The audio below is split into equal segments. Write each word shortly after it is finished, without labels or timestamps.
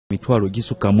mitwalo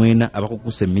gisukka mwena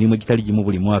abakukusa emirimu egitali gimu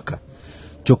buli mwaka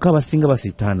kyokka abasinga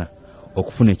basitaana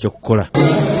okufuna ekyokukola.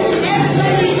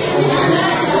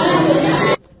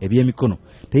 Ebyemikono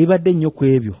tebibadde nnyo ku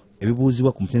ebyo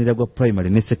ebibuuzibwa ku mutendera gwa primary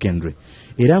ne secondary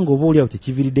era ng'oba oliawo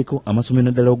tekiviiriddeko amasomero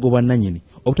naddala og'obwannannyini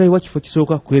obutayiwa kifo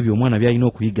kisooka ku ebyo omwana by'alina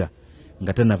okuyiga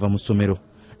nga tanava mu ssomero.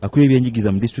 Akulira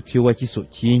ebyenjigiriza mu disitulikiti y'e Wakiso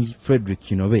Kiyingi Frederick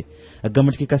Kinobe agamba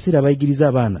nti ke kaseera abayigiriza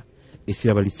abaana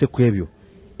essira balisse ku ebyo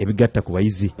ebigatta ku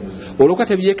bayizi. Olwokuba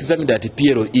tebyekisamidde ati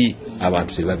PLE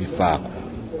abantu tebabifaako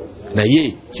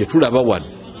naye kye tulaba wano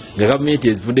nga gavumenti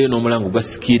ezivuddeyo n'omulango gwa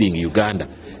skilling Uganda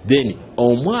then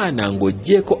omwana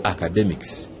ng'oggyeko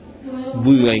academics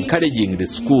we are encouraging the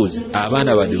schools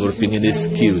abaana ba developing the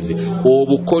skills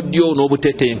obukodyo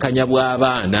n'obutetenkanya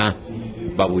bw'abaana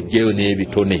babugyeyo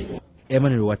n'ebitone.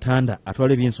 Emmanuel Watanda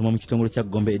atwala ebyensoma mu kitongole kya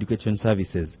Gombe Education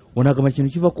Services onagamba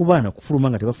kintu kiva ku baana kufuluma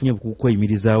nga tebafunye bukugu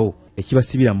kweyimirizaawo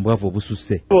ekibasibira mu bwavu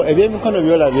obususse. Ebyemikono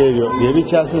byolaba ebyo bye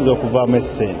bikyasinza okuvaamu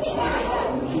essente.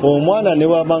 Omwana ne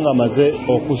waba nga amaze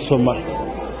okusoma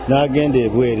n'agenda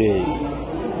ebweru eyo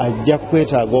ajja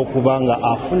kwetaaga okuba nga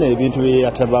afuna ebintu bye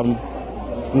yatabamu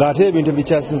ng'ate ebintu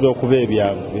bikyasinza okuba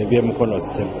ebyemikono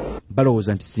ssebo.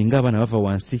 Balowooza nti singa abaana bava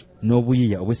wansi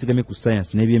n'obuyiiya obwesigamye ku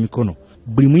sayansi n'ebyemikono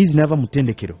buli muyizi n'ava mu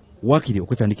ttendekero waakiri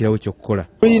okwetandikirawo ekyokukola.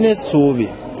 Tulina essuubi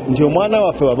nti omwana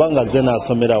waffe wabanga azze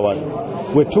n'asomera wano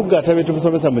bwe tugatta bye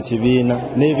tumusomesa mu kibiina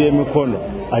n'ebyemikono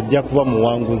ajja kuba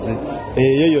muwanguzi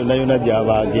eyo yonna yonna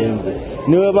gy'aba agenze.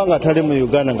 Ne weba nga tali mu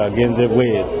Uganda ng'agenze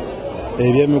bweru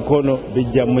ebyemikono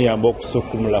bijja muyamba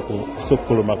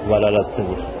okusukkuluma ku balala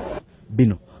ssebo.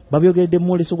 Bino babyogeredde mu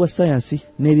mwoleso gwa sayansi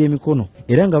n'ebyemikono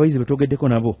era nga abayizi betwogeddeko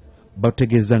nabo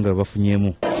batutegeeza nga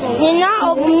bafunyeemu. Nina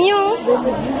obumyu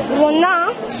bwonna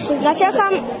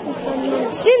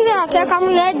sinze yateekamu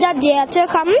naye daddi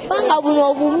yateekamu nga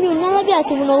buno obumyu nalabye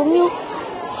ati buno obumyu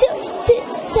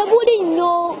tebuli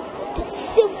nnyo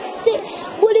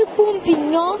buli kumpi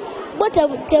nnyo bo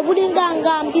tebuli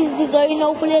nga mbizi z'olina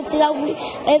okuleetera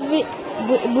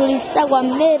buli ssagwa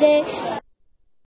mmere